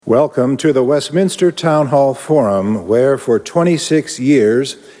Welcome to the Westminster Town Hall Forum, where for 26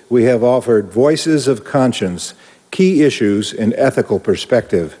 years we have offered voices of conscience, key issues in ethical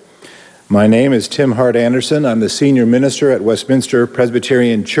perspective. My name is Tim Hart Anderson. I'm the senior minister at Westminster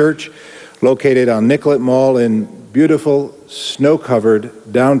Presbyterian Church, located on Nicollet Mall in beautiful,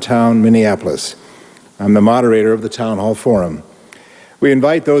 snow-covered downtown Minneapolis. I'm the moderator of the Town Hall Forum. We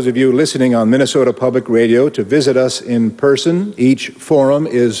invite those of you listening on Minnesota Public Radio to visit us in person. Each forum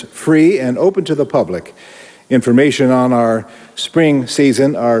is free and open to the public. Information on our spring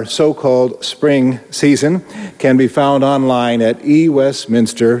season, our so-called spring season, can be found online at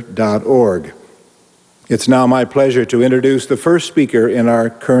ewestminster.org. It's now my pleasure to introduce the first speaker in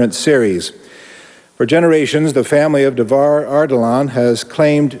our current series. For generations, the family of Devar Ardalan has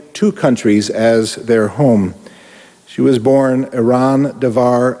claimed two countries as their home. She was born Iran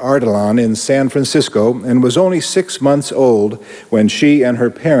Devar Ardalan in San Francisco and was only 6 months old when she and her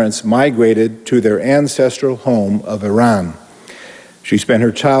parents migrated to their ancestral home of Iran. She spent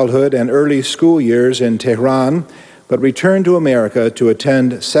her childhood and early school years in Tehran, but returned to America to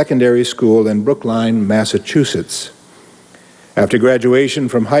attend secondary school in Brookline, Massachusetts. After graduation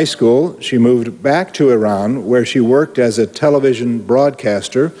from high school, she moved back to Iran, where she worked as a television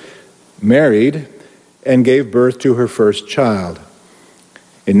broadcaster, married, and gave birth to her first child.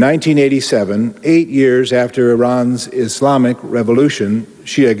 In 1987, 8 years after Iran's Islamic Revolution,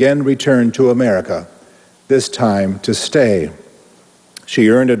 she again returned to America, this time to stay. She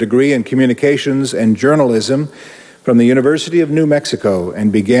earned a degree in communications and journalism from the University of New Mexico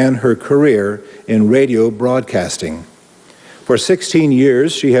and began her career in radio broadcasting. For 16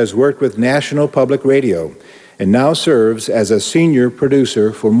 years, she has worked with National Public Radio and now serves as a senior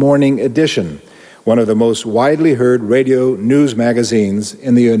producer for Morning Edition, one of the most widely heard radio news magazines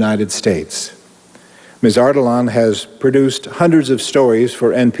in the United States. Ms. Ardalan has produced hundreds of stories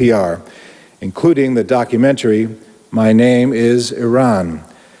for NPR, including the documentary My Name is Iran,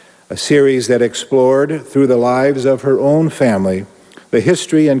 a series that explored, through the lives of her own family, the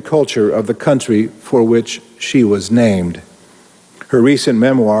history and culture of the country for which she was named. Her recent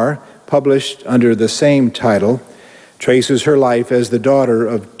memoir, published under the same title, traces her life as the daughter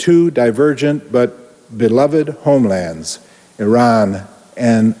of two divergent but beloved homelands, Iran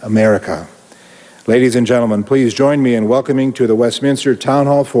and America. Ladies and gentlemen, please join me in welcoming to the Westminster Town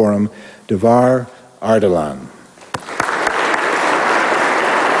Hall Forum, Devar Ardalan.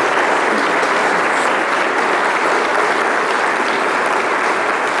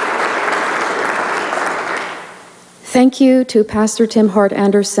 Thank you to Pastor Tim Hart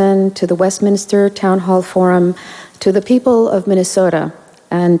Anderson, to the Westminster Town Hall Forum, to the people of Minnesota,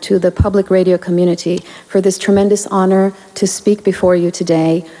 and to the public radio community for this tremendous honor to speak before you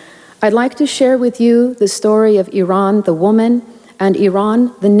today. I'd like to share with you the story of Iran, the woman, and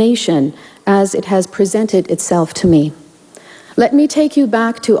Iran, the nation, as it has presented itself to me. Let me take you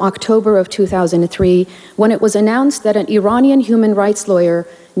back to October of 2003, when it was announced that an Iranian human rights lawyer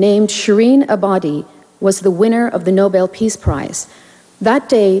named Shireen Ebadi was the winner of the Nobel Peace Prize. That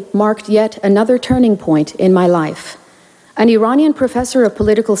day marked yet another turning point in my life. An Iranian professor of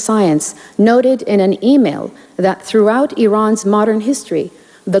political science noted in an email that throughout Iran's modern history,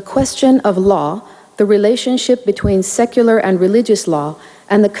 the question of law, the relationship between secular and religious law,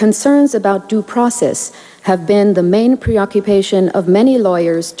 and the concerns about due process have been the main preoccupation of many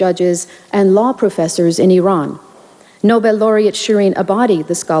lawyers, judges, and law professors in Iran. Nobel laureate Shireen Ebadi,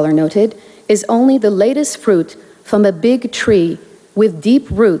 the scholar noted, is only the latest fruit from a big tree with deep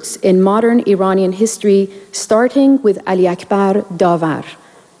roots in modern Iranian history, starting with Ali Akbar Davar.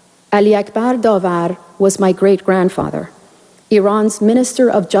 Ali Akbar Davar was my great-grandfather, Iran's Minister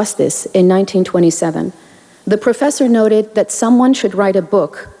of Justice in 1927. The professor noted that someone should write a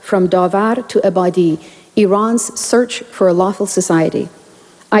book, From Davar to Ebadi, Iran's Search for a Lawful Society.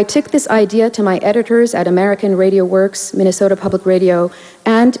 I took this idea to my editors at American Radio Works, Minnesota Public Radio,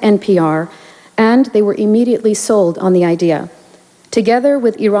 and NPR, and they were immediately sold on the idea. Together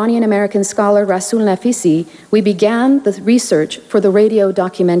with Iranian-American scholar Rasul Nafisi, we began the research for the radio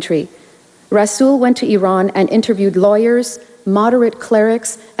documentary. Rasul went to Iran and interviewed lawyers, moderate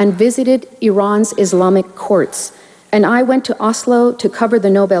clerics, and visited Iran's Islamic courts. And I went to Oslo to cover the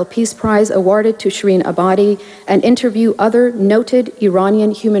Nobel Peace Prize awarded to Shireen Ebadi and interview other noted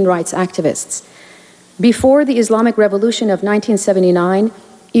Iranian human rights activists. Before the Islamic Revolution of 1979,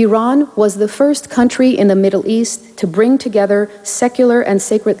 Iran was the first country in the Middle East to bring together secular and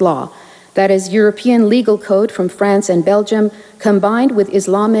sacred law, that is, European legal code from France and Belgium, combined with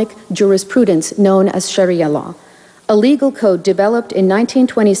Islamic jurisprudence known as Sharia law. A legal code developed in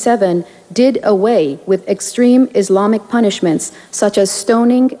 1927 did away with extreme Islamic punishments such as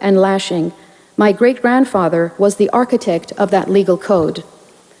stoning and lashing. My great-grandfather was the architect of that legal code.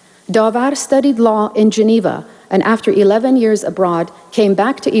 Davar studied law in Geneva and after 11 years abroad came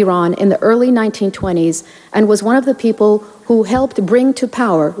back to Iran in the early 1920s and was one of the people who helped bring to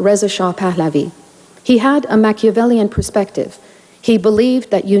power Reza Shah Pahlavi. He had a Machiavellian perspective. He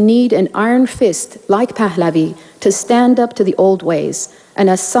believed that you need an iron fist like Pahlavi to stand up to the old ways, and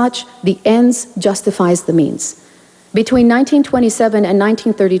as such, the ends justifies the means. Between 1927 and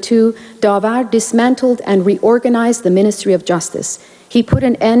 1932, Davar dismantled and reorganized the Ministry of Justice. He put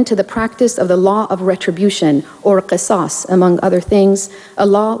an end to the practice of the law of retribution, or qisas, among other things, a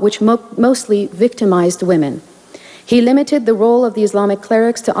law which mostly victimized women. He limited the role of the Islamic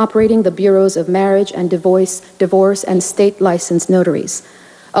clerics to operating the bureaus of marriage and divorce and state-licensed notaries.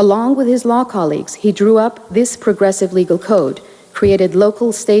 Along with his law colleagues, he drew up this progressive legal code, created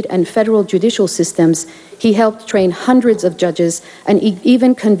local, state, and federal judicial systems. He helped train hundreds of judges and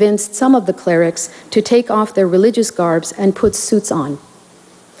even convinced some of the clerics to take off their religious garbs and put suits on.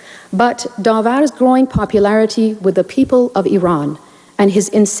 But Davar's growing popularity with the people of Iran and his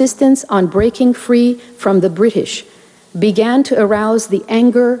insistence on breaking free from the British began to arouse the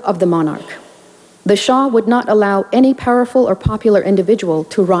anger of the monarch. The Shah would not allow any powerful or popular individual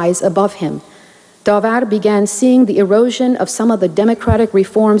to rise above him. Davar began seeing the erosion of some of the democratic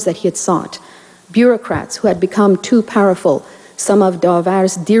reforms that he had sought. Bureaucrats who had become too powerful, some of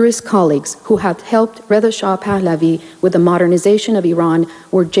Davar's dearest colleagues who had helped Reza Shah Pahlavi with the modernization of Iran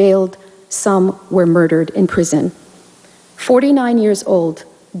were jailed, some were murdered in prison. 49 years old,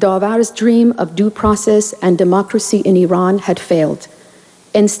 Davar's dream of due process and democracy in Iran had failed.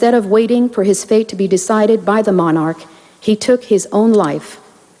 Instead of waiting for his fate to be decided by the monarch, he took his own life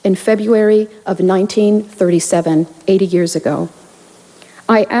in February of 1937, 80 years ago.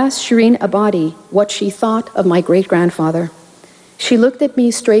 I asked Shireen Ebadi what she thought of my great-grandfather. She looked at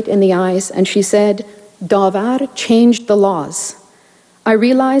me straight in the eyes and she said, "Davar changed the laws." I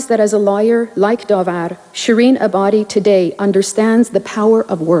realized that as a lawyer like Davar, Shireen Ebadi today understands the power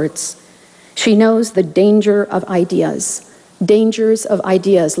of words. She knows the danger of ideas, dangers of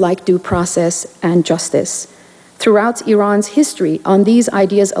ideas like due process and justice. Throughout Iran's history, on these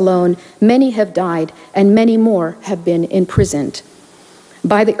ideas alone, many have died and many more have been imprisoned.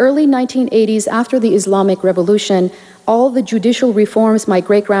 By the early 1980s, after the Islamic Revolution, all the judicial reforms my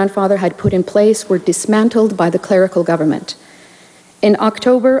great-grandfather had put in place were dismantled by the clerical government. In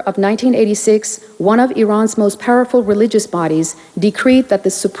October of 1986, one of Iran's most powerful religious bodies decreed that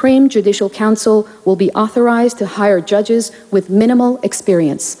the Supreme Judicial Council will be authorized to hire judges with minimal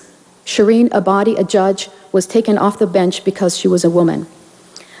experience. Shireen Ebadi, a judge, was taken off the bench because she was a woman.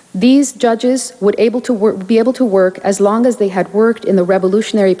 These judges would be able to work as long as they had worked in the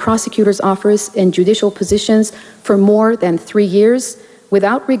Revolutionary Prosecutor's Office in judicial positions for more than 3 years,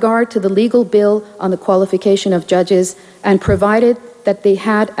 without regard to the legal bill on the qualification of judges, and provided that they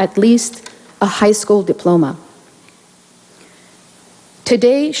had at least a high school diploma.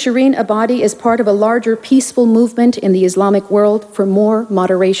 Today, Shireen Ebadi is part of a larger peaceful movement in the Islamic world for more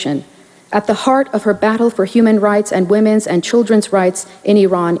moderation. At the heart of her battle for human rights and women's and children's rights in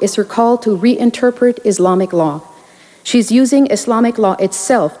Iran is her call to reinterpret Islamic law. She's using Islamic law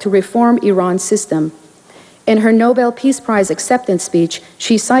itself to reform Iran's system. In her Nobel Peace Prize acceptance speech,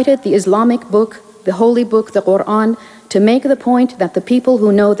 she cited the Islamic book, the holy book, the Quran, to make the point that the people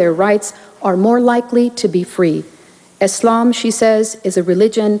who know their rights are more likely to be free. Islam, she says, is a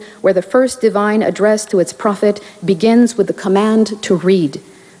religion where the first divine address to its prophet begins with the command to read.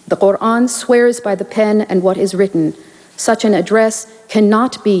 The Quran swears by the pen and what is written. Such an address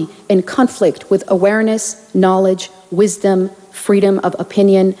cannot be in conflict with awareness, knowledge, wisdom, freedom of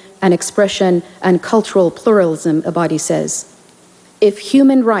opinion and expression, and cultural pluralism, Ebadi says. If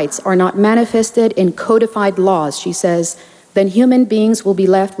human rights are not manifested in codified laws, she says, then human beings will be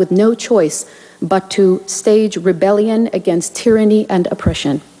left with no choice but to stage rebellion against tyranny and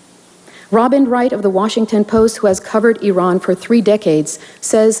oppression. Robin Wright of the Washington Post, who has covered Iran for 3 decades,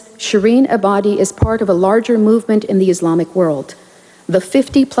 says Shireen Ebadi is part of a larger movement in the Islamic world. The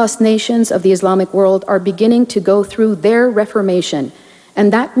 50-plus nations of the Islamic world are beginning to go through their reformation,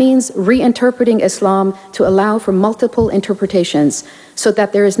 and that means reinterpreting Islam to allow for multiple interpretations so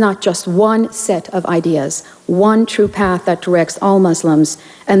that there is not just one set of ideas, one true path that directs all Muslims.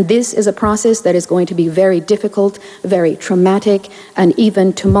 And this is a process that is going to be very difficult, very traumatic, and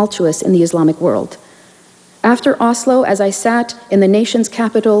even tumultuous in the Islamic world. After Oslo, as I sat in the nation's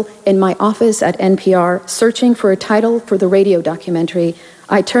capital in my office at NPR, searching for a title for the radio documentary,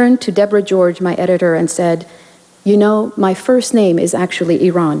 I turned to Deborah George, my editor, and said, "You know, my first name is actually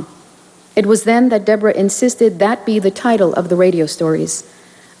Iran." It was then that Deborah insisted that be the title of the radio stories.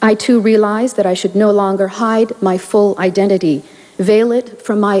 I too realized that I should no longer hide my full identity, veil it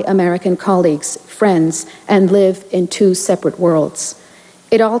from my American colleagues, friends, and live in two separate worlds.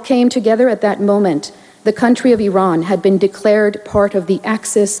 It all came together at that moment. The country of Iran had been declared part of the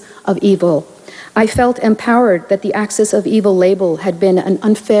axis of evil. I felt empowered that the axis of evil label had been an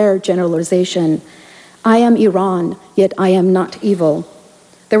unfair generalization. I am Iran, yet I am not evil.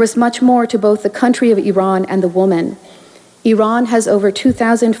 There was much more to both the country of Iran and the woman. Iran has over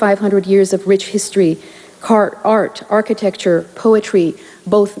 2,500 years of rich history, art, architecture, poetry,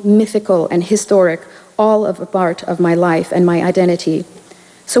 both mythical and historic, all of a part of my life and my identity.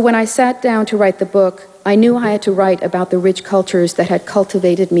 So when I sat down to write the book, I knew I had to write about the rich cultures that had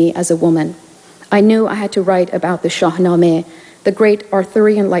cultivated me as a woman. I knew I had to write about the Shahnameh, the great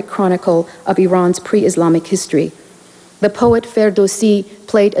Arthurian-like chronicle of Iran's pre-Islamic history. The poet Ferdowsi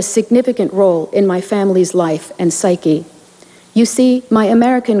played a significant role in my family's life and psyche. You see, my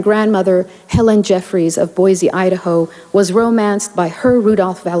American grandmother, Helen Jeffries of Boise, Idaho, was romanced by her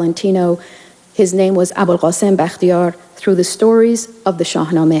Rudolph Valentino. His name was Abul Qasim Bakhtiar, through the stories of the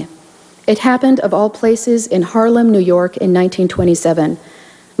Shahnameh. It happened, of all places, in Harlem, New York in 1927.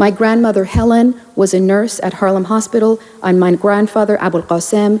 My grandmother Helen was a nurse at Harlem Hospital, and my grandfather Abul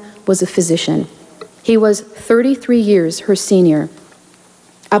Qasim was a physician. He was 33 years her senior.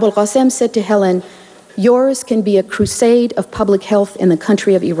 Abul Qasim said to Helen, "Yours can be a crusade of public health in the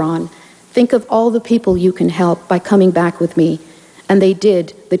country of Iran. Think of all the people you can help by coming back with me." And they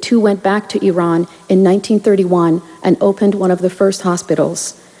did. The two went back to Iran in 1931 and opened one of the first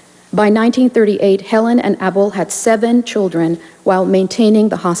hospitals. By 1938, Helen and Abul had 7 children while maintaining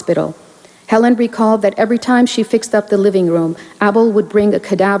the hospital. Helen recalled that every time she fixed up the living room, Abul would bring a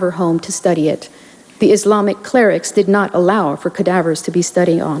cadaver home to study it. The Islamic clerics did not allow for cadavers to be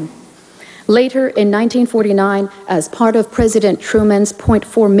studied on. Later, in 1949, as part of President Truman's Point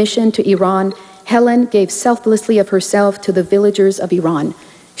 4 mission to Iran, Helen gave selflessly of herself to the villagers of Iran.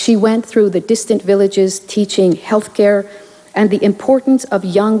 She went through the distant villages teaching healthcare and the importance of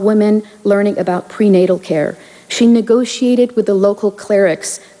young women learning about prenatal care. She negotiated with the local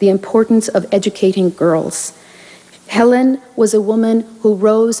clerics the importance of educating girls. Helen was a woman who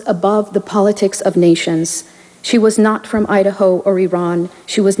rose above the politics of nations. She was not from Idaho or Iran.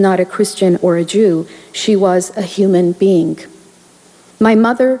 She was not a Christian or a Jew. She was a human being. My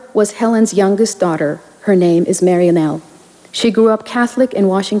mother was Helen's youngest daughter. Her name is Marianelle. She grew up Catholic in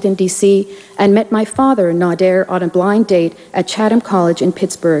Washington, D.C., and met my father, Nader, on a blind date at Chatham College in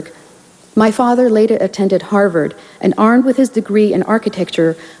Pittsburgh. My father later attended Harvard, and armed with his degree in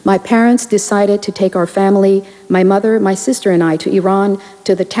architecture, my parents decided to take our family, my mother, my sister, and I, to Iran,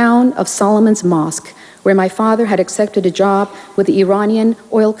 to the town of Solomon's Mosque, where my father had accepted a job with the Iranian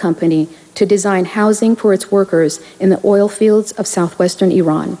oil company to design housing for its workers in the oil fields of southwestern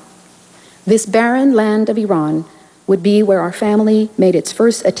Iran. This barren land of Iran would be where our family made its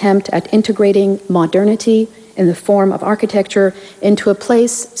first attempt at integrating modernity in the form of architecture into a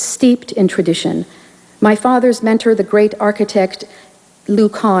place steeped in tradition. My father's mentor, the great architect Lou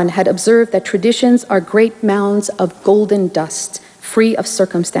Kahn, had observed that traditions are great mounds of golden dust, free of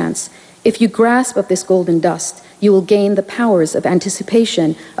circumstance. If you grasp of this golden dust, you will gain the powers of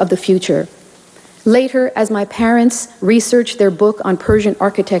anticipation of the future. Later, as my parents researched their book on Persian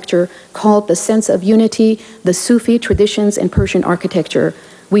architecture called The Sense of Unity, the Sufi Traditions in Persian Architecture,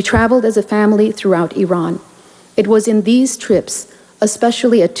 we traveled as a family throughout Iran. It was in these trips,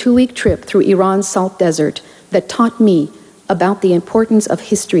 especially a 2-week trip through Iran's Salt Desert, that taught me about the importance of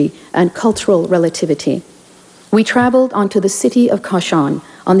history and cultural relativity. We traveled onto the city of Kashan.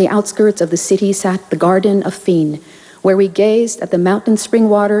 On the outskirts of the city sat the Garden of Feen, where we gazed at the mountain spring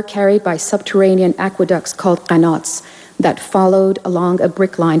water carried by subterranean aqueducts called qanats that followed along a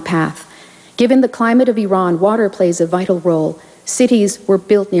brick-lined path. Given the climate of Iran, water plays a vital role. Cities were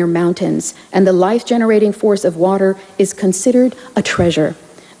built near mountains, and the life-generating force of water is considered a treasure.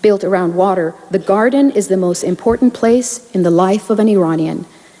 Built around water, the garden is the most important place in the life of an Iranian.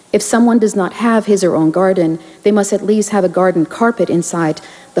 If someone does not have his or own garden, they must at least have a garden carpet inside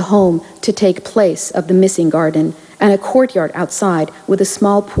the home to take place of the missing garden, and a courtyard outside with a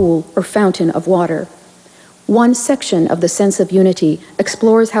small pool or fountain of water. One section of The Sense of Unity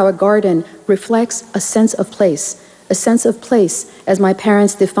explores how a garden reflects a sense of place. A sense of place, as my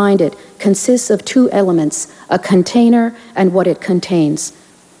parents defined it, consists of 2 elements, a container and what it contains.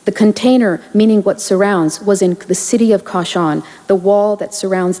 The container, meaning what surrounds, was in the city of Kashan, the wall that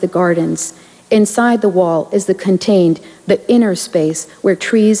surrounds the gardens. Inside the wall is the contained, the inner space, where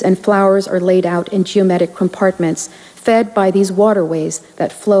trees and flowers are laid out in geometric compartments, fed by these waterways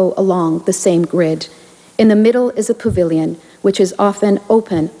that flow along the same grid. In the middle is a pavilion, which is often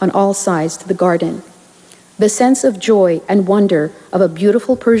open on all sides to the garden. The sense of joy and wonder of a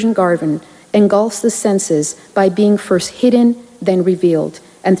beautiful Persian garden engulfs the senses by being first hidden, then revealed,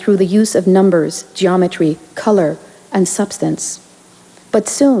 and through the use of numbers, geometry, color, and substance. But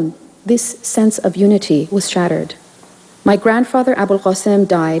soon, this sense of unity was shattered. My grandfather Abul Qasim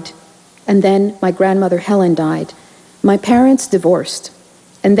died, and then my grandmother Helen died. My parents divorced,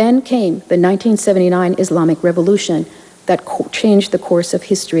 and then came the 1979 Islamic Revolution that changed the course of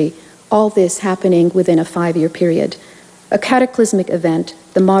history, all this happening within a 5-year period. A cataclysmic event,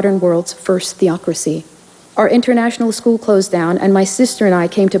 the modern world's first theocracy. Our international school closed down, and my sister and I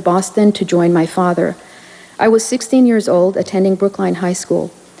came to Boston to join my father. I was 16 years old, attending Brookline High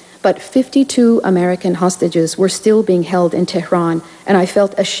School, but 52 American hostages were still being held in Tehran, and I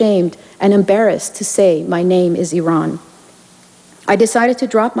felt ashamed and embarrassed to say my name is Iran. I decided to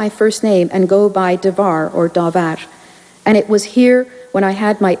drop my first name and go by Davar or Davar, and it was here when I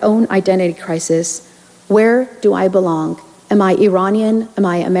had my own identity crisis. Where do I belong? Am I Iranian? Am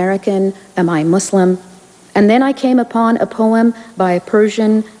I American? Am I Muslim? And then I came upon a poem by a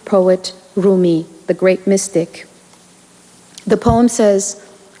Persian poet, Rumi, the great mystic. The poem says,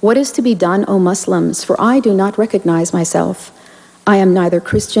 "What is to be done, O Muslims? For I do not recognize myself. I am neither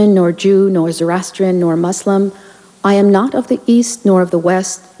Christian, nor Jew, nor Zoroastrian, nor Muslim. I am not of the East, nor of the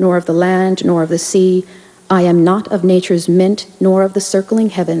West, nor of the land, nor of the sea. I am not of nature's mint, nor of the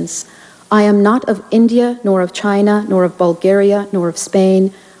circling heavens. I am not of India, nor of China, nor of Bulgaria, nor of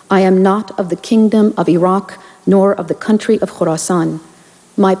Spain. I am not of the kingdom of Iraq, nor of the country of Khorasan.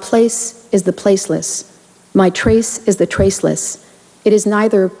 My place is the placeless. My trace is the traceless. It is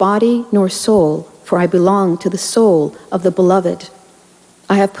neither body nor soul, for I belong to the soul of the beloved.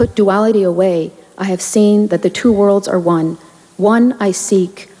 I have put duality away. I have seen that the two worlds are one. One I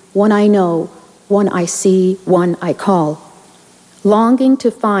seek, one I know, one I see, one I call. Longing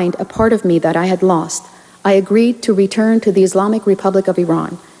to find a part of me that I had lost, I agreed to return to the Islamic Republic of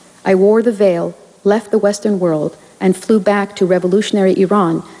Iran. I wore the veil, left the Western world, and flew back to revolutionary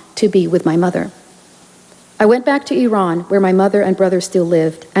Iran to be with my mother. I went back to Iran, where my mother and brother still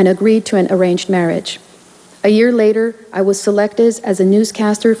lived, and agreed to an arranged marriage. A year later, I was selected as a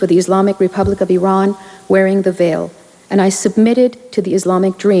newscaster for the Islamic Republic of Iran, wearing the veil, and I submitted to the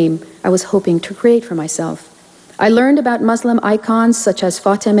Islamic dream I was hoping to create for myself. I learned about Muslim icons such as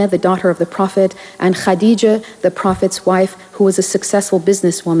Fatima, the daughter of the Prophet, and Khadija, the Prophet's wife, who was a successful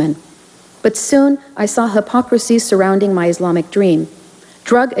businesswoman. But soon, I saw hypocrisy surrounding my Islamic dream.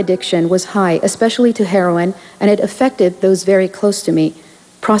 Drug addiction was high, especially to heroin, and it affected those very close to me.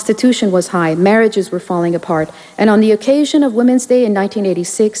 Prostitution was high, marriages were falling apart, and on the occasion of Women's Day in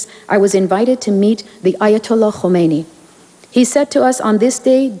 1986, I was invited to meet the Ayatollah Khomeini. He said to us, on this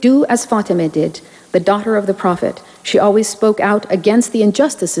day, do as Fatima did, the daughter of the Prophet. She always spoke out against the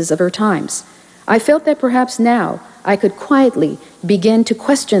injustices of her times. I felt that perhaps now I could quietly begin to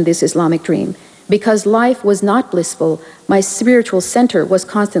question this Islamic dream. Because life was not blissful, my spiritual center was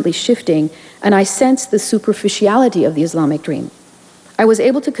constantly shifting, and I sensed the superficiality of the Islamic dream. I was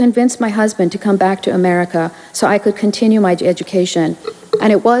able to convince my husband to come back to America so I could continue my education,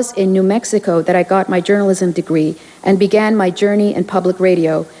 and it was in New Mexico that I got my journalism degree and began my journey in public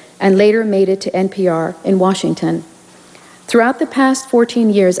radio, and later made it to NPR in Washington. Throughout the past 14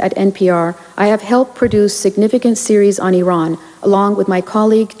 years at NPR, I have helped produce significant series on Iran, along with my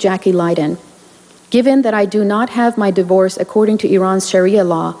colleague Jackie Leiden. Given that I do not have my divorce according to Iran's Sharia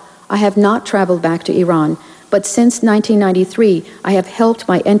law, I have not traveled back to Iran, but since 1993, I have helped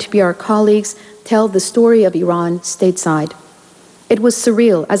my NPR colleagues tell the story of Iran stateside. It was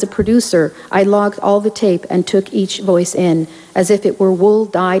surreal. As a producer, I logged all the tape and took each voice in, as if it were wool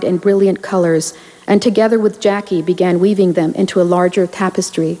dyed in brilliant colors, and together with Jackie began weaving them into a larger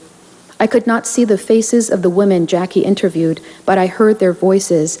tapestry. I could not see the faces of the women Jackie interviewed, but I heard their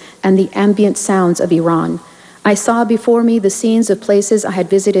voices and the ambient sounds of Iran. I saw before me the scenes of places I had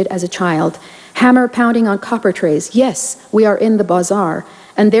visited as a child, hammer pounding on copper trays. Yes, we are in the bazaar.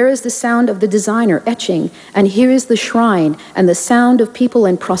 And there is the sound of the designer etching, and here is the shrine and the sound of people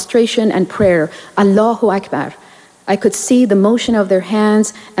in prostration and prayer. Allahu Akbar. I could see the motion of their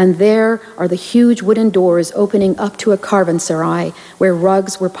hands, and there are the huge wooden doors opening up to a caravanserai where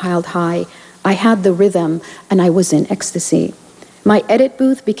rugs were piled high. I had the rhythm, and I was in ecstasy. My edit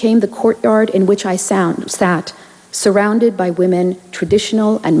booth became the courtyard in which I sat, surrounded by women,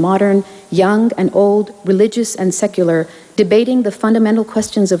 traditional and modern, young and old, religious and secular, debating the fundamental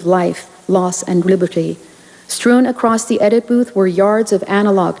questions of life, loss, and liberty. Strewn across the edit booth were yards of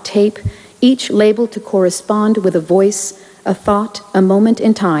analog tape, each labeled to correspond with a voice, a thought, a moment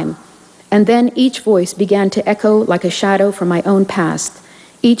in time. And then each voice began to echo like a shadow from my own past.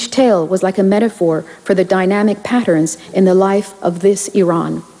 Each tale was like a metaphor for the dynamic patterns in the life of this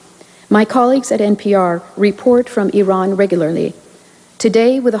Iran. My colleagues at NPR report from Iran regularly.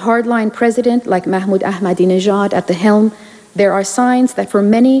 Today, with a hardline president like Mahmoud Ahmadinejad at the helm, there are signs that for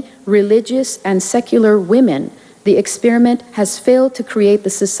many religious and secular women, the experiment has failed to create the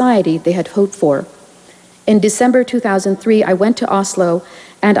society they had hoped for. In December 2003, I went to Oslo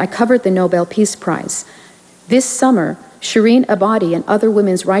and I covered the Nobel Peace Prize. This summer, Shireen Ebadi and other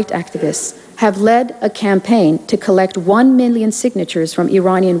women's rights activists have led a campaign to collect 1 million signatures from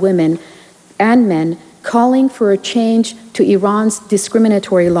Iranian women and men calling for a change to Iran's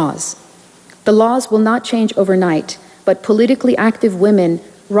discriminatory laws. The laws will not change overnight, but politically active women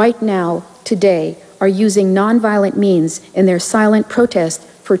right now, today, are using nonviolent means in their silent protest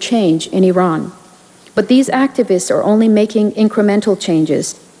for change in Iran. But these activists are only making incremental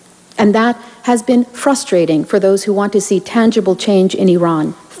changes, and that has been frustrating for those who want to see tangible change in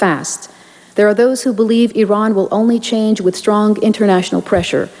Iran fast. There are those who believe Iran will only change with strong international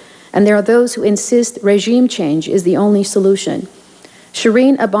pressure, and there are those who insist regime change is the only solution.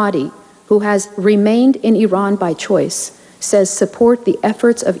 Shireen Ebadi, who has remained in Iran by choice, says support the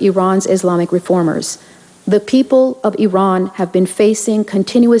efforts of Iran's Islamic reformers. The people of Iran have been facing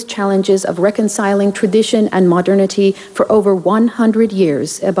continuous challenges of reconciling tradition and modernity for over 100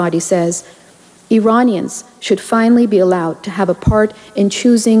 years, Ebadi says. Iranians should finally be allowed to have a part in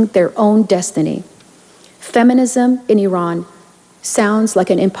choosing their own destiny. Feminism in Iran sounds like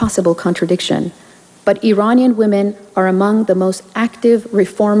an impossible contradiction, but Iranian women are among the most active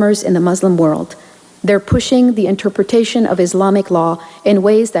reformers in the Muslim world. They're pushing the interpretation of Islamic law in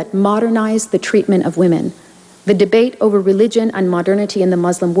ways that modernize the treatment of women. The debate over religion and modernity in the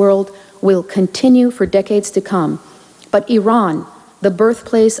Muslim world will continue for decades to come. But Iran, the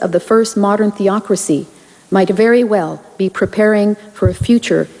birthplace of the first modern theocracy, might very well be preparing for a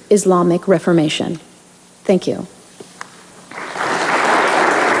future Islamic reformation. Thank you.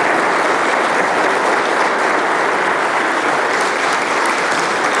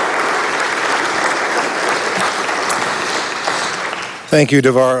 Thank you,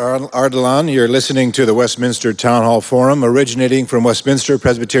 Devar Ardalan. You're listening to the Westminster Town Hall Forum, originating from Westminster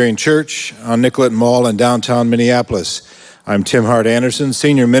Presbyterian Church on Nicollet Mall in downtown Minneapolis. I'm Tim Hart Anderson,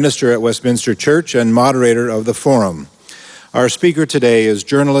 Senior Minister at Westminster Church and moderator of the forum. Our speaker today is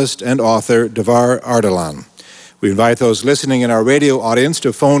journalist and author Devar Ardalan. We invite those listening in our radio audience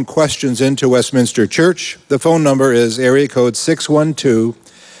to phone questions into Westminster Church. The phone number is area code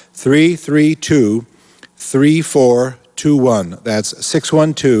 612-332-3421. That's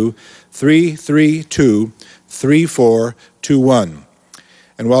 612-332-3421.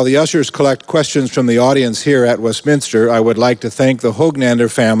 And while the ushers collect questions from the audience here at Westminster, I would like to thank the Hognander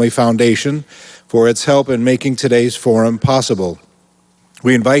Family Foundation for its help in making today's forum possible.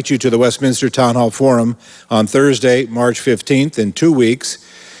 We invite you to the Westminster Town Hall Forum on Thursday, March 15th, in 2 weeks,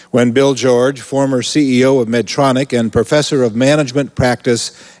 when Bill George, former CEO of Medtronic and professor of management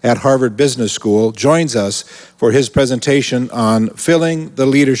practice at Harvard Business School, joins us for his presentation on filling the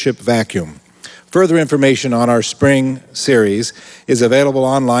leadership vacuum. Further information on our spring series is available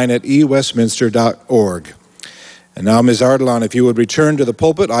online at ewestminster.org. And now, Ms. Ardalan, if you would return to the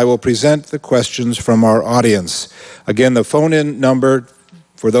pulpit, I will present the questions from our audience. Again, the phone-in number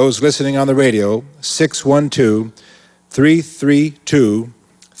for those listening on the radio,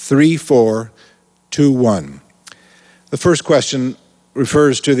 612-332-3421. The first question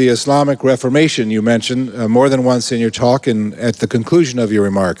refers to the Islamic Reformation you mentioned more than once in your talk and at the conclusion of your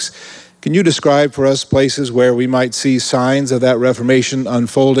remarks. Can you describe for us places where we might see signs of that Reformation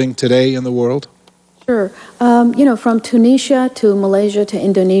unfolding today in the world? Sure. From Tunisia to Malaysia to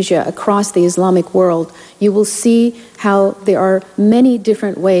Indonesia, across the Islamic world, you will see how there are many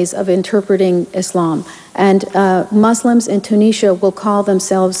different ways of interpreting Islam. And Muslims in Tunisia will call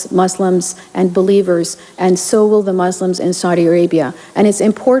themselves Muslims and believers, and so will the Muslims in Saudi Arabia. And it's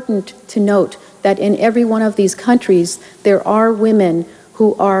important to note that in every one of these countries, there are women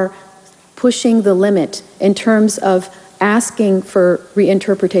who are pushing the limit in terms of asking for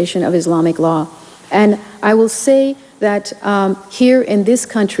reinterpretation of Islamic law. And I will say that here in this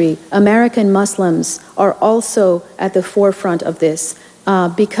country, American Muslims are also at the forefront of this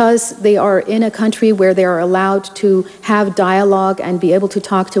because they are in a country where they are allowed to have dialogue and be able to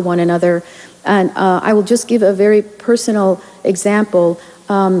talk to one another. And I will just give a very personal example.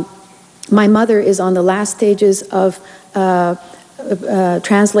 My mother is on the last stages of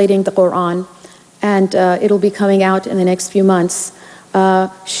translating the Quran, and it'll be coming out in the next few months.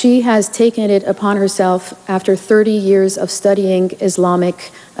 She has taken it upon herself after 30 years of studying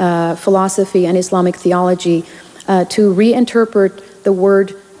Islamic philosophy and Islamic theology to reinterpret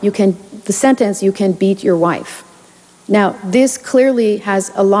the sentence, "You can beat your wife." Now, this clearly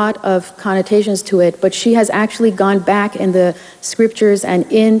has a lot of connotations to it, but she has actually gone back in the scriptures and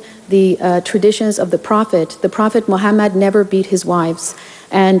in the traditions of the Prophet. The Prophet Muhammad never beat his wives,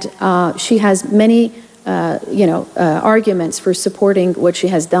 and she has many arguments for supporting what she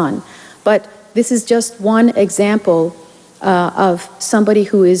has done. But this is just one example of somebody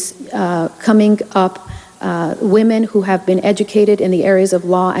who is coming up, women who have been educated in the areas of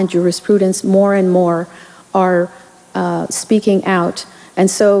law and jurisprudence more and more are speaking out. And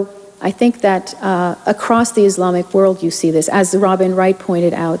so I think that across the Islamic world you see this. As Robin Wright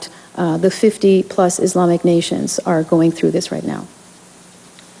pointed out, the 50 plus Islamic nations are going through this right now.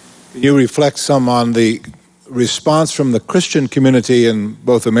 Can you reflect some on the response from the Christian community in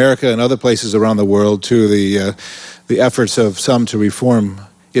both America and other places around the world to the efforts of some to reform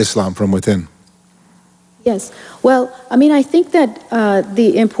Islam from within? Yes. Well, I mean, I think that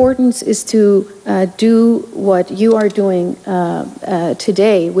the importance is to do what you are doing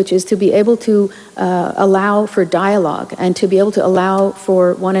today, which is to be able to allow for dialogue and to be able to allow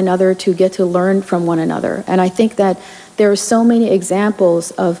for one another to get to learn from one another. And I think that there are so many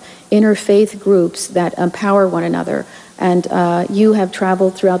examples of interfaith groups that empower one another. And you have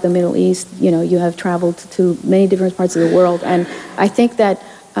traveled throughout the Middle East, you have traveled to many different parts of the world. And I think that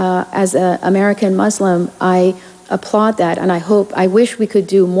as an American Muslim, I applaud that, and I wish we could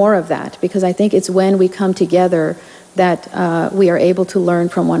do more of that, because I think it's when we come together that we are able to learn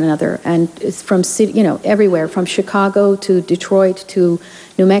from one another. And it's from everywhere, from Chicago to Detroit to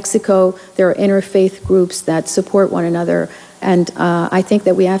New Mexico, there are interfaith groups that support one another. And I think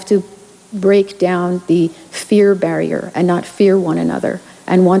that we have to break down the fear barrier and not fear one another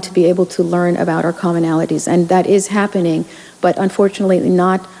and want to be able to learn about our commonalities. And that is happening, but unfortunately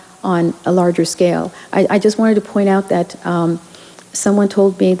not on a larger scale. I just wanted to point out that someone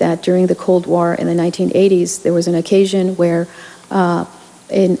told me that during the Cold War in the 1980s, there was an occasion where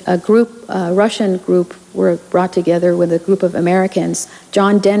in a Russian group were brought together with a group of Americans.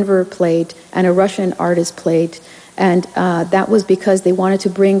 John Denver played and a Russian artist played. And that was because they wanted to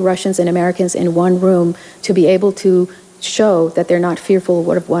bring Russians and Americans in one room to be able to show that they're not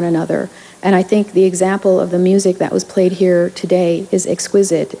fearful of one another. And I think the example of the music that was played here today is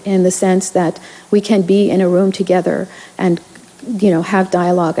exquisite in the sense that we can be in a room together and have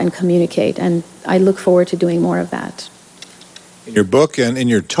dialogue and communicate. And I look forward to doing more of that. In your book and in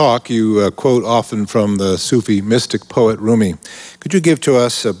your talk, you quote often from the Sufi mystic poet Rumi. Could you give to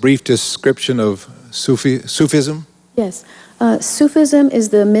us a brief description of Sufism? Yes. Sufism is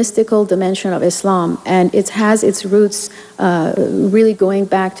the mystical dimension of Islam, and it has its roots really going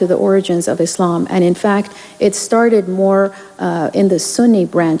back to the origins of Islam. And in fact, it started more in the Sunni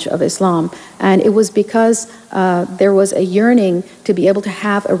branch of Islam. And it was because there was a yearning to be able to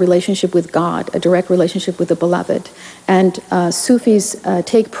have a relationship with God, a direct relationship with the Beloved. And Sufis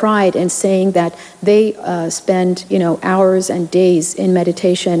take pride in saying that they spend, hours and days in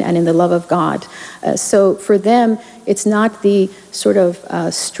meditation and in the love of God. So for them, it's not the sort of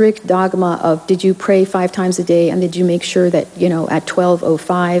strict dogma of did you pray 5 times a day and did you make sure that, at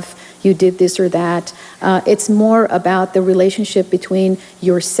 12:05 you did this or that. It's more about the relationship between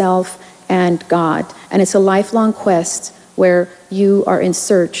yourself and God. And it's a lifelong quest where you are in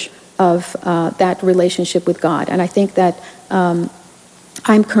search of that relationship with God. And I think that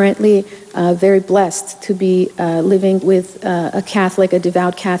I'm currently very blessed to be living with a Catholic, a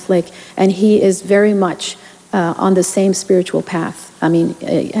devout Catholic, and he is very much on the same spiritual path. I mean,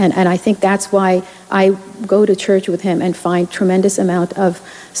 and I think that's why I go to church with him and find tremendous amount of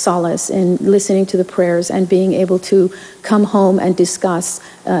solace in listening to the prayers and being able to come home and discuss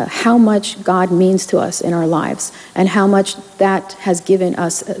how much God means to us in our lives and how much that has given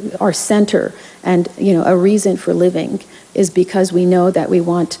us our center and, a reason for living is because we know that we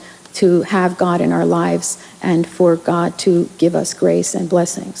want to have God in our lives and for God to give us grace and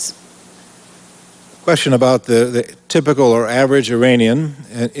blessings. Question about the typical or average Iranian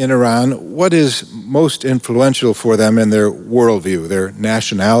in Iran. What is most influential for them in their worldview? Their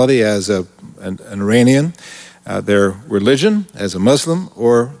nationality as an Iranian, their religion as a Muslim,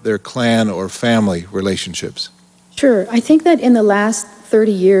 or their clan or family relationships? Sure. I think that in the last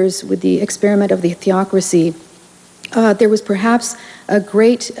 30 years with the experiment of the theocracy, there was perhaps a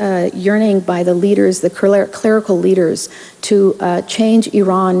great yearning by the leaders, the clerical leaders, to change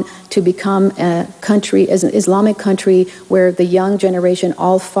Iran to become a country, as an Islamic country, where the young generation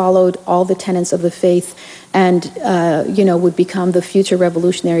all followed all the tenets of the faith and, would become the future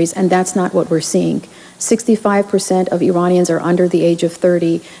revolutionaries. And that's not what we're seeing. 65% of Iranians are under the age of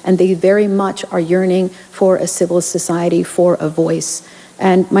 30, and they very much are yearning for a civil society, for a voice.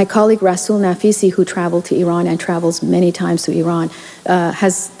 And my colleague Rasul Nafisi, who traveled to Iran and travels many times to Iran,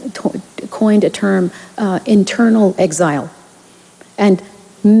 has coined a term, internal exile. And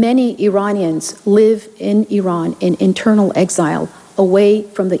many Iranians live in Iran in internal exile, away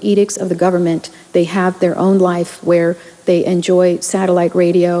from the edicts of the government. They have their own life where they enjoy satellite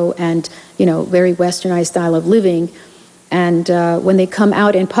radio and, very westernized style of living. And when they come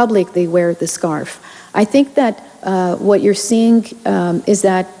out in public, they wear the scarf. I think that what you're seeing is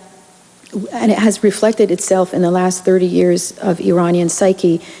that, and it has reflected itself in the last 30 years of Iranian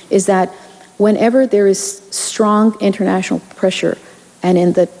psyche, is that whenever there is strong international pressure, and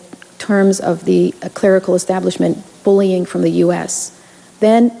in the terms of the clerical establishment bullying from the US,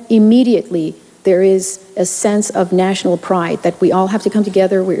 then immediately there is a sense of national pride that we all have to come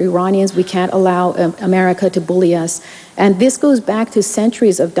together. We're Iranians. We can't allow America to bully us. And this goes back to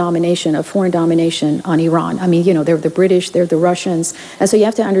centuries of domination, of foreign domination on Iran. I mean, they're the British, they're the Russians. And so you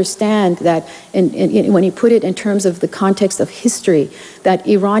have to understand that when you put it in terms of the context of history, that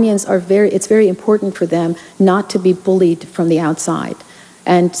Iranians are it's very important for them not to be bullied from the outside.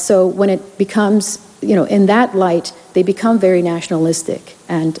 And so when it becomes, in that light, they become very nationalistic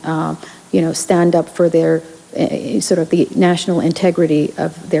and, stand up for their sort of the national integrity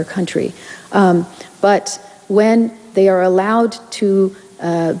of their country. But when they are allowed to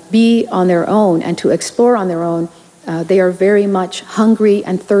be on their own and to explore on their own, they are very much hungry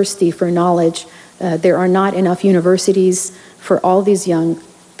and thirsty for knowledge. There are not enough universities for all these young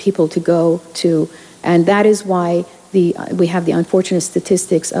people to go to, and that is why we have the unfortunate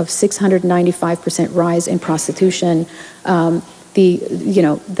statistics of 695% rise in prostitution.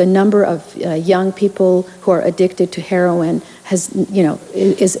 The number of young people who are addicted to heroin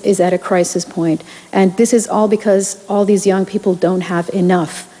is at a crisis point. And this is all because all these young people don't have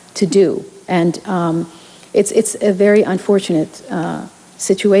enough to do. And it's a very unfortunate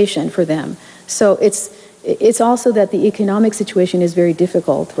situation for them. So it's also that the economic situation is very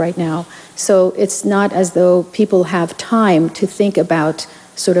difficult right now. So it's not as though people have time to think about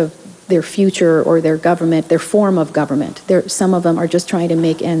sort of their future or their government, their form of government. Some of them are just trying to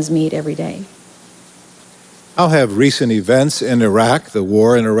make ends meet every day. How have recent events in Iraq, the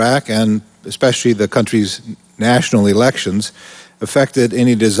war in Iraq, and especially the country's national elections, affected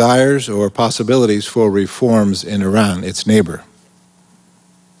any desires or possibilities for reforms in Iran, its neighbor?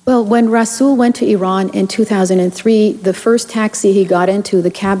 Well, when Rasul went to Iran in 2003, the first taxi he got into,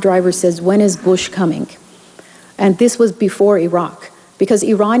 the cab driver says, "When is Bush coming?" And this was before Iraq, because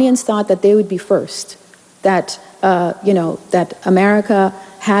Iranians thought that they would be first, that that America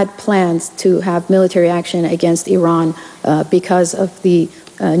had plans to have military action against Iran because of the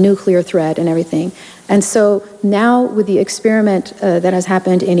nuclear threat and everything. And so now with the experiment that has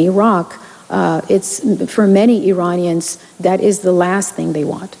happened in Iraq, it's for many Iranians, that is the last thing they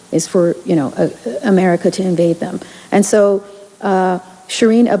want, is for America to invade them. And so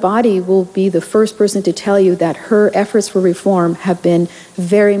Shireen Ebadi will be the first person to tell you that her efforts for reform have been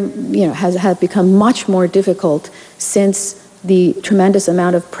have become much more difficult since the tremendous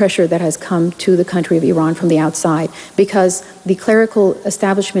amount of pressure that has come to the country of Iran from the outside, because the clerical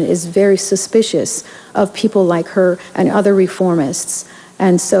establishment is very suspicious of people like her and other reformists.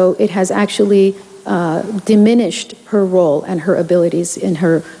 And so it has actually diminished her role and her abilities in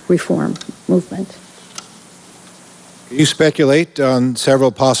her reform movement. You speculate on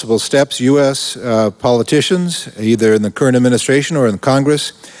several possible steps U.S. Politicians, either in the current administration or in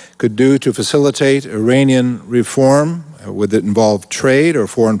Congress, could do to facilitate Iranian reform. Would it involve trade or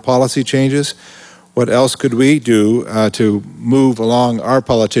foreign policy changes? What else could we do to move along our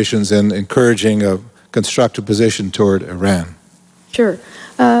politicians in encouraging a constructive position toward Iran? Sure.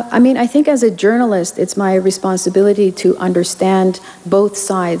 I think as a journalist, it's my responsibility to understand both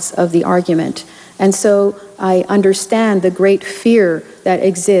sides of the argument. And so I understand the great fear that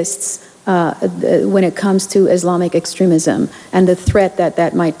exists when it comes to Islamic extremism and the threat that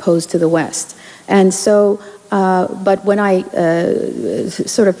that might pose to the West. And so, but when I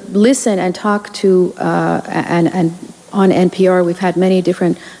sort of listen and talk to, and on NPR, we've had many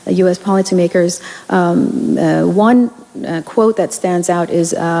different U.S. policymakers. One quote that stands out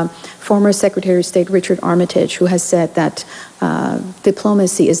is former Secretary of State Richard Armitage, who has said that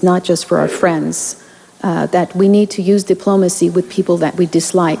diplomacy is not just for our friends. that we need to use diplomacy with people that we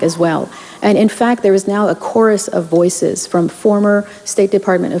dislike as well. And in fact, there is now a chorus of voices from former State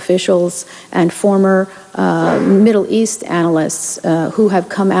Department officials and former Middle East analysts who have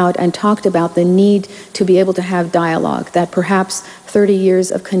come out and talked about the need to be able to have dialogue, that perhaps 30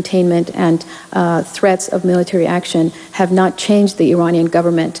 years of containment and threats of military action have not changed the Iranian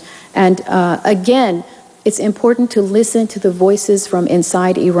government. And again, it's important to listen to the voices from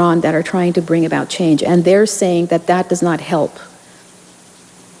inside Iran that are trying to bring about change, and they're saying that that does not help.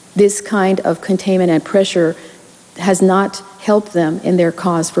 This kind of containment and pressure has not helped them in their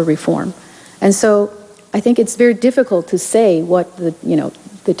cause for reform. And so I think it's very difficult to say what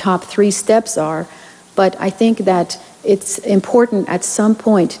the top 3 steps are, but I think that it's important at some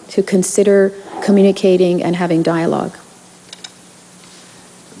point to consider communicating and having dialogue.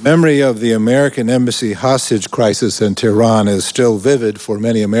 Memory of the American embassy hostage crisis in Tehran is still vivid for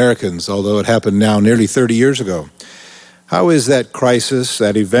many Americans, although it happened now nearly 30 years ago. How is that crisis,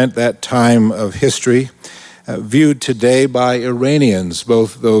 that event, that time of history, viewed today by Iranians,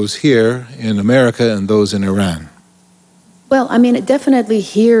 both those here in America and those in Iran? Well, I mean, definitely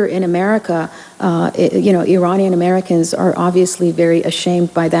here in America, Iranian Americans are obviously very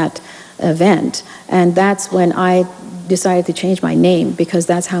ashamed by that event, and that's when I decided to change my name, because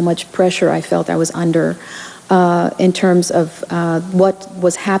that's how much pressure I felt I was under in terms of what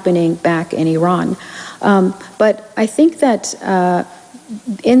was happening back in Iran. But I think that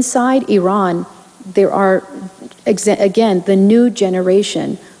inside Iran, there are, again, the new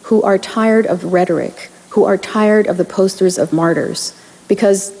generation who are tired of rhetoric, who are tired of the posters of martyrs,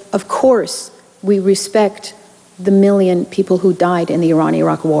 because, of course, we respect the million people who died in the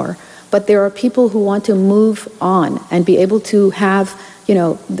Iran-Iraq war. But there are people who want to move on and be able to have,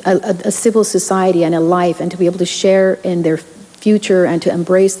 a civil society and a life, and to be able to share in their future and to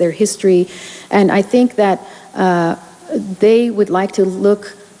embrace their history. And I think that they would like to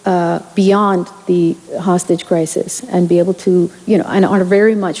look beyond the hostage crisis and be able to, and are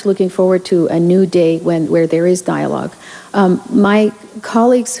very much looking forward to a new day where there is dialogue. My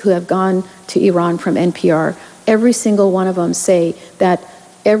colleagues who have gone to Iran from NPR, every single one of them say that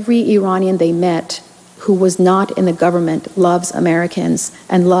every Iranian they met who was not in the government loves Americans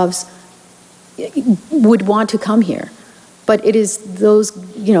and would want to come here. But it is those,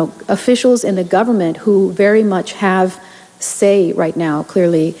 officials in the government who very much have say right now,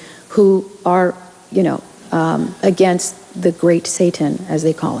 clearly, who are, against the great Satan, as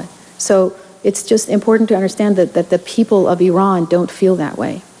they call it. So it's just important to understand that the people of Iran don't feel that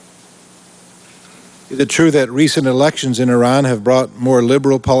way. Is it true that recent elections in Iran have brought more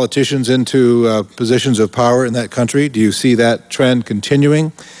liberal politicians into positions of power in that country? Do you see that trend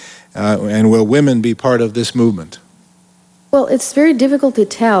continuing? And will women be part of this movement? Well, it's very difficult to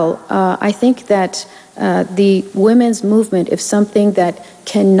tell. I think that the women's movement is something that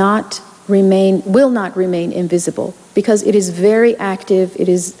will not remain invisible, because it is very active, it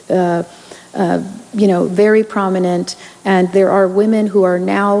is very prominent, and there are women who are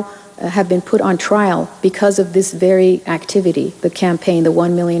now have been put on trial because of this very activity, the campaign, the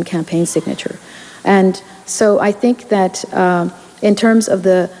 1 million campaign signature. And so I think that in terms of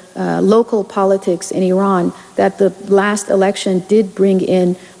the local politics in Iran, that the last election did bring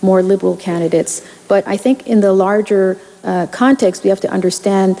in more liberal candidates. But I think in the larger context, we have to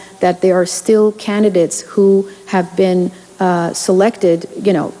understand that there are still candidates who have been selected,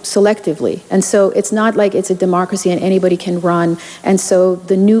 selectively. And so it's not like it's a democracy and anybody can run. And so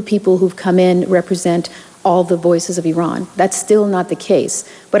the new people who've come in represent all the voices of Iran. That's still not the case.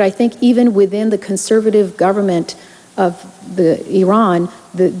 But I think even within the conservative government of Iran,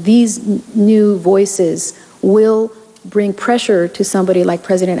 these new voices will bring pressure to somebody like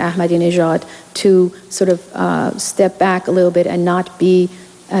President Ahmadinejad to sort of step back a little bit and not be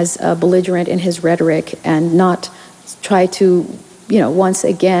as belligerent in his rhetoric, and not try to, once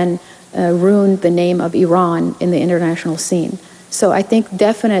again ruin the name of Iran in the international scene. So I think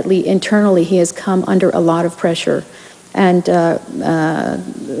definitely internally he has come under a lot of pressure. And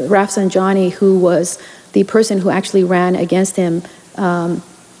Rafsanjani, who was the person who actually ran against him,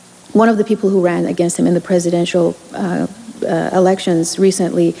 one of the people who ran against him in the presidential elections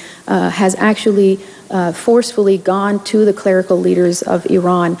recently, has actually forcefully gone to the clerical leaders of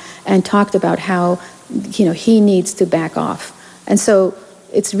Iran and talked about how he needs to back off. And so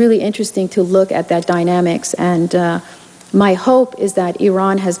it's really interesting to look at that dynamics. And my hope is that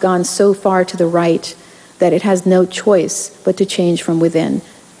Iran has gone so far to the right that it has no choice but to change from within.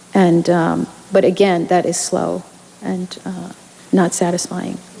 And but again, that is slow and not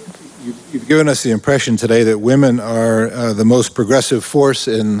satisfying. You've given us the impression today that women are the most progressive force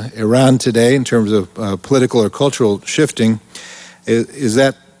in Iran today in terms of political or cultural shifting. Is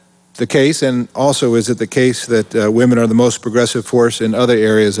that the case? And also, is it the case that women are the most progressive force in other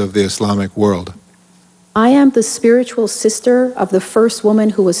areas of the Islamic world? I am the spiritual sister of the first woman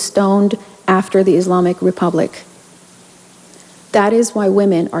who was stoned after the Islamic Republic. That is why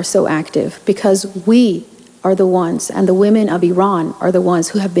women are so active, because we are the ones, and the women of Iran are the ones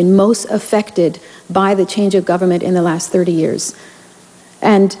who have been most affected by the change of government in the last 30 years.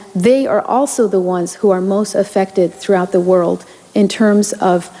 And they are also the ones who are most affected throughout the world in terms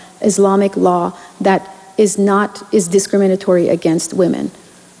of Islamic law that is discriminatory against women.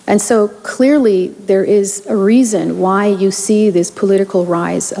 And so clearly there is a reason why you see this political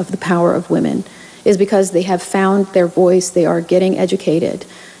rise of the power of women, is because they have found their voice, they are getting educated.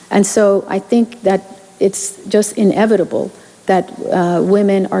 And so I think that it's just inevitable that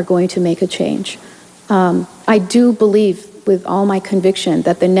women are going to make a change. I do believe with all my conviction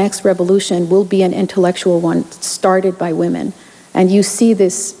that the next revolution will be an intellectual one started by women. And you see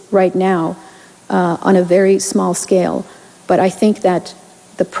this right now on a very small scale. But I think that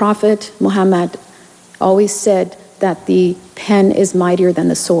the Prophet Muhammad always said that the pen is mightier than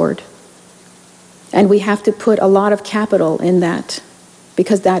the sword. And we have to put a lot of capital in that,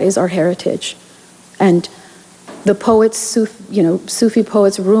 because that is our heritage. And the poets, Sufi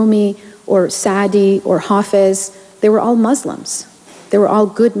poets, Rumi or Sa'di or Hafez, they were all Muslims. They were all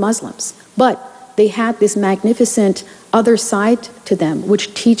good Muslims. But they had this magnificent other side to them,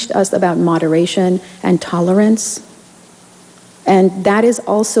 which taught us about moderation and tolerance. And that is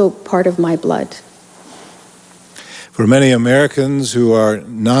also part of my blood. For many Americans who are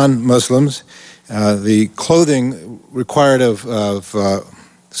non-Muslims, the clothing required of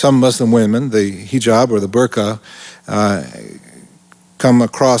some Muslim women, the hijab or the burqa, come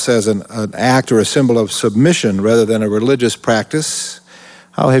across as an act or a symbol of submission rather than a religious practice.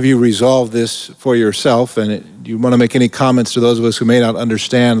 How have you resolved this for yourself? And do you want to make any comments to those of us who may not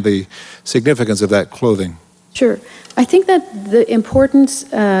understand the significance of that clothing? Sure. I think that the importance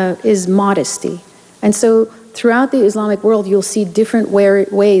is modesty. And so throughout the Islamic world, you'll see different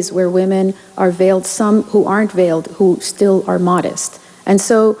ways where women are veiled, some who aren't veiled, who still are modest. And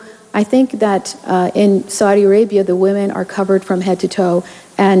so I think that in Saudi Arabia, the women are covered from head to toe,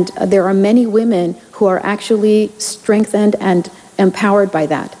 and there are many women who are actually strengthened and empowered by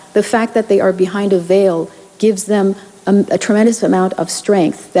that. The fact that they are behind a veil gives them a tremendous amount of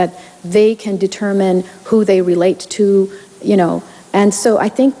strength, that they can determine who they relate to, And so I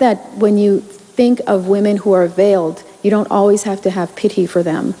think that when you think of women who are veiled, you don't always have to have pity for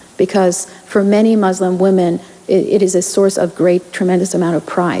them, because for many Muslim women, it is a source of great, tremendous amount of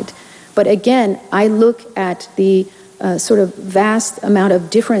pride. But again, I look at the sort of vast amount of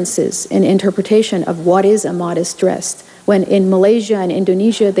differences in interpretation of what is a modest dress. When in Malaysia and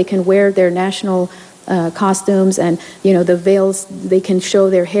Indonesia, they can wear their national costumes, and the veils, they can show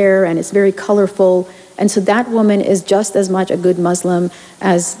their hair, and it's very colorful. And so that woman is just as much a good Muslim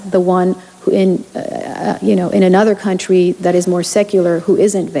as the one who in another country that is more secular, who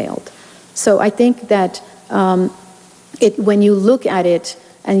isn't veiled. So I think that when you look at it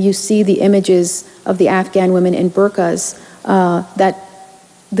and you see the images of the Afghan women in burqas, that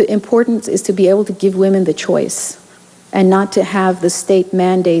the importance is to be able to give women the choice, and not to have the state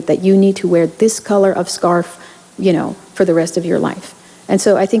mandate that you need to wear this color of scarf, for the rest of your life. And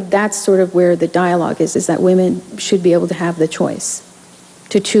so I think that's sort of where the dialogue is that women should be able to have the choice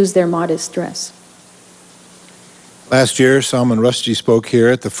to choose their modest dress. Last year, Salman Rushdie spoke here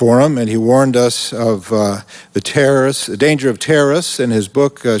at the forum, and he warned us of the danger of terrorists in his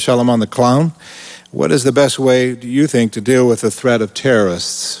book, Shalaman the Clown. What is the best way, do you think, to deal with the threat of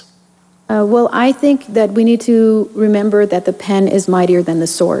terrorists? Well, I think that we need to remember that the pen is mightier than the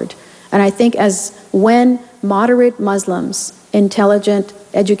sword. And I think when moderate Muslims, intelligent,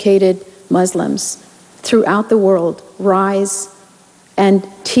 educated Muslims throughout the world rise and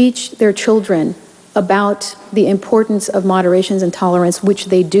teach their children about the importance of moderations and tolerance, which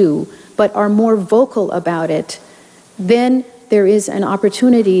they do, but are more vocal about it, then there is an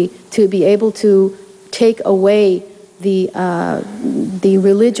opportunity to be able to take away the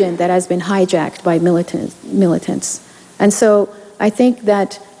religion that has been hijacked by militants. And so I think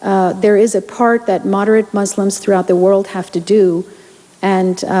that there is a part that moderate Muslims throughout the world have to do,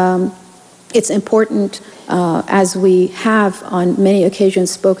 and it's important, as we have on many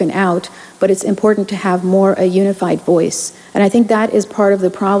occasions spoken out, but it's important to have more a unified voice. And I think that is part of the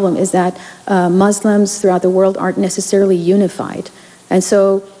problem, is that Muslims throughout the world aren't necessarily unified. And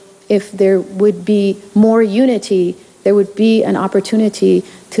so if there would be more unity, there would be an opportunity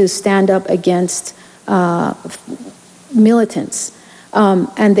to stand up against militants.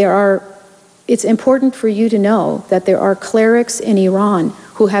 And it's important for you to know that there are clerics in Iran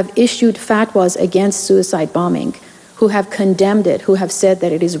who have issued fatwas against suicide bombing, who have condemned it, who have said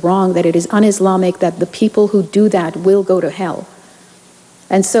that it is wrong, that it is un-Islamic, that the people who do that will go to hell.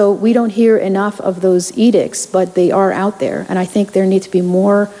 And so we don't hear enough of those edicts, but they are out there. And I think there need to be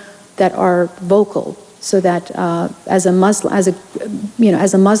more that are vocal, so that as a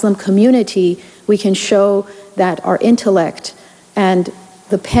Muslim community, we can show that our intellect and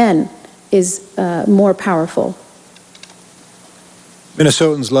the pen is more powerful.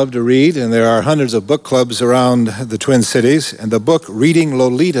 Minnesotans love to read, and there are hundreds of book clubs around the Twin Cities, and the book Reading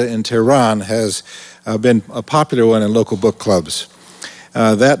Lolita in Tehran has been a popular one in local book clubs.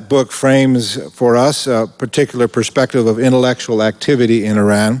 That book frames for us a particular perspective of intellectual activity in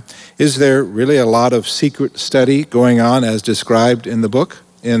Iran. Is there really a lot of secret study going on as described in the book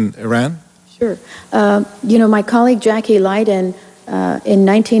in Iran? Sure. My colleague Jackie Leiden in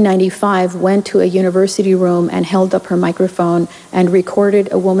 1995 went to a university room and held up her microphone and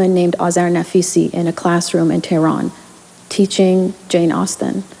recorded a woman named Azar Nafisi in a classroom in Tehran teaching Jane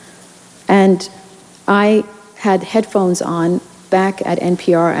Austen. And I had headphones on back at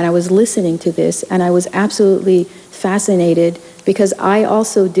NPR, and I was listening to this, and I was absolutely fascinated because I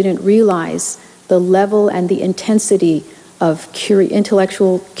also didn't realize the level and the intensity of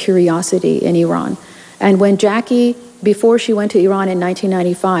intellectual curiosity in Iran. And when Jackie, before she went to Iran in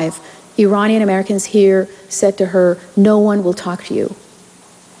 1995, Iranian Americans here said to her, "No one will talk to you."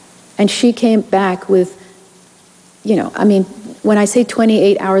 And she came back with, when I say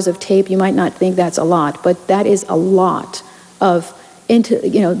 28 hours of tape, you might not think that's a lot, but that is a lot of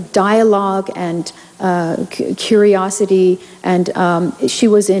dialogue and curiosity. And she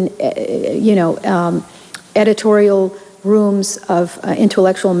was in, editorial rooms of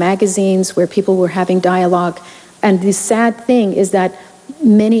intellectual magazines where people were having dialogue. And the sad thing is that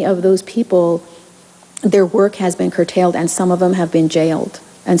many of those people, their work has been curtailed, and some of them have been jailed.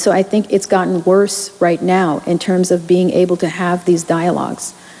 And so I think it's gotten worse right now in terms of being able to have these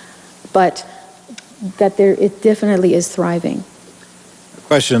dialogues. But that it definitely is thriving.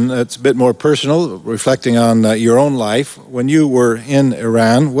 Question that's a bit more personal, reflecting on your own life. When you were in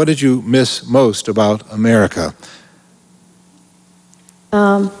Iran, what did you miss most about America?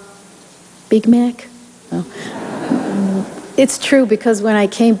 Big Mac? Oh. It's true, because when I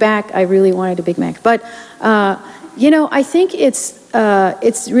came back, I really wanted a Big Mac. But, I think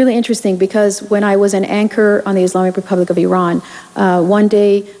it's really interesting, because when I was an anchor on the Islamic Republic of Iran, one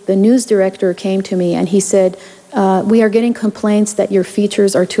day the news director came to me and he said, "We are getting complaints that your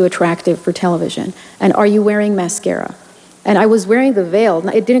features are too attractive for television. And are you wearing mascara?" And I was wearing the veil.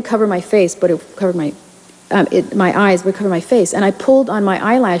 It didn't cover my face, but it covered my eyes would cover my face. And I pulled on my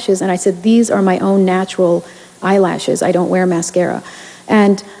eyelashes and I said, "These are my own natural eyelashes. I don't wear mascara."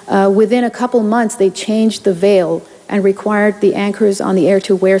 And within a couple months, they changed the veil and required the anchors on the air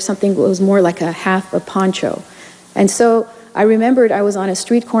to wear something that was more like half a poncho. And so I remembered I was on a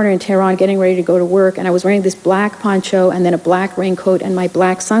street corner in Tehran getting ready to go to work, and I was wearing this black poncho and then a black raincoat and my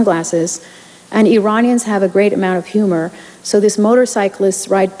black sunglasses. And Iranians have a great amount of humor. So this motorcyclist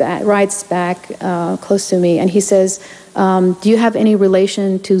rides back close to me, and he says, "Do you have any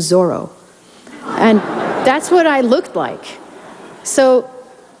relation to Zorro?" And that's what I looked like. So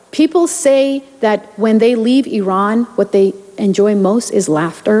people say that when they leave Iran, what they enjoy most is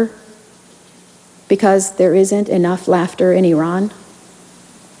laughter, because there isn't enough laughter in Iran.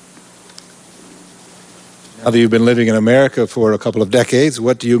 Now that you've been living in America for a couple of decades,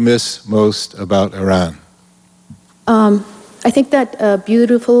 what do you miss most about Iran? I think that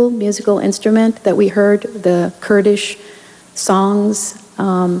beautiful musical instrument that we heard, the Kurdish songs,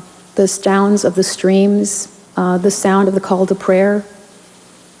 the sounds of the streams, the sound of the call to prayer.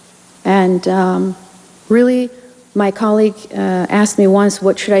 And really, my colleague asked me once,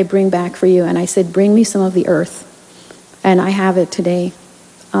 "What should I bring back for you?" And I said, "Bring me some of the earth." And I have it today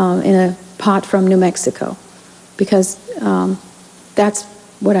in a pot from New Mexico, because that's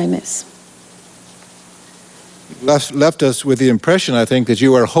what I miss. Left us with the impression, I think, that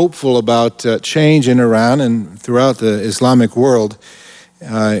you are hopeful about change in Iran and throughout the Islamic world.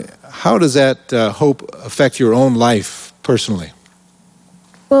 How does that hope affect your own life personally?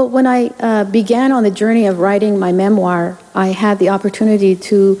 Well, when I began on the journey of writing my memoir, I had the opportunity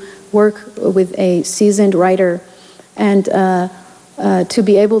to work with a seasoned writer and to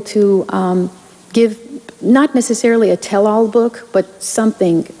be able to give not necessarily a tell-all book, but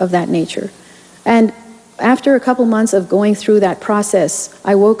something of that nature. And after a couple months of going through that process,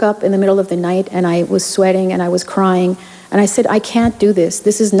 I woke up in the middle of the night and I was sweating and I was crying. And I said, I can't do this.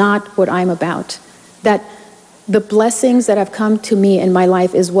 This is not what I'm about. That the blessings that have come to me in my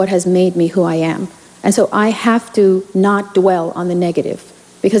life is what has made me who I am. And so I have to not dwell on the negative.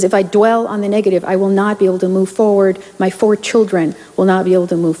 Because if I dwell on the negative, I will not be able to move forward. My 4 children will not be able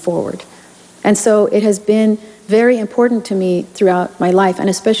to move forward. And so it has been very important to me throughout my life, and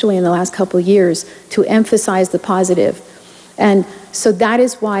especially in the last couple of years, to emphasize the positive. And so that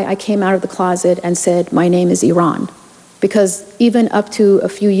is why I came out of the closet and said, my name is Iran. Because even up to a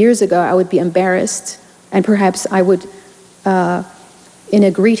few years ago, I would be embarrassed, and perhaps I would, in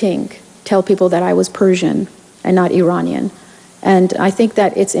a greeting, tell people that I was Persian and not Iranian. And I think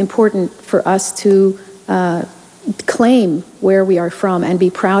that it's important for us to claim where we are from and be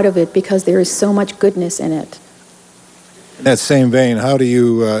proud of it, because there is so much goodness in it. In that same vein, how do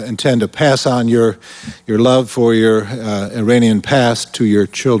you intend to pass on your love for your Iranian past to your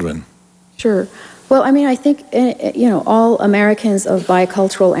children? Sure. Well, I mean, I think, all Americans of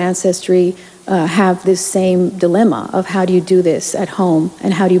bicultural ancestry have this same dilemma of how do you do this at home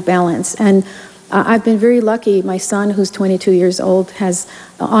and how do you balance. And I've been very lucky. My son, who's 22 years old, has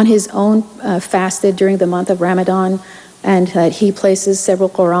on his own fasted during the month of Ramadan, and he places several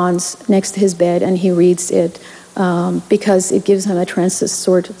Qurans next to his bed and he reads it because it gives him a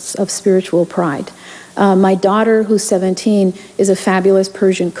sort of spiritual pride. My daughter, who's 17, is a fabulous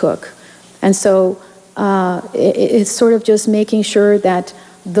Persian cook. And so it's sort of just making sure that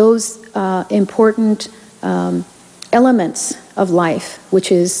those important elements of life,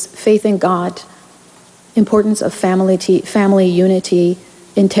 which is faith in God, importance of family unity,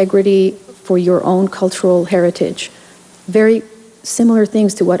 integrity for your own cultural heritage, very similar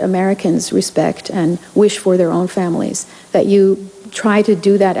things to what Americans respect and wish for their own families, that you try to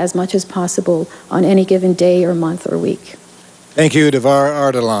do that as much as possible on any given day or month or week. Thank you, Devar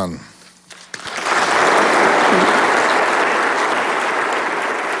Ardalan.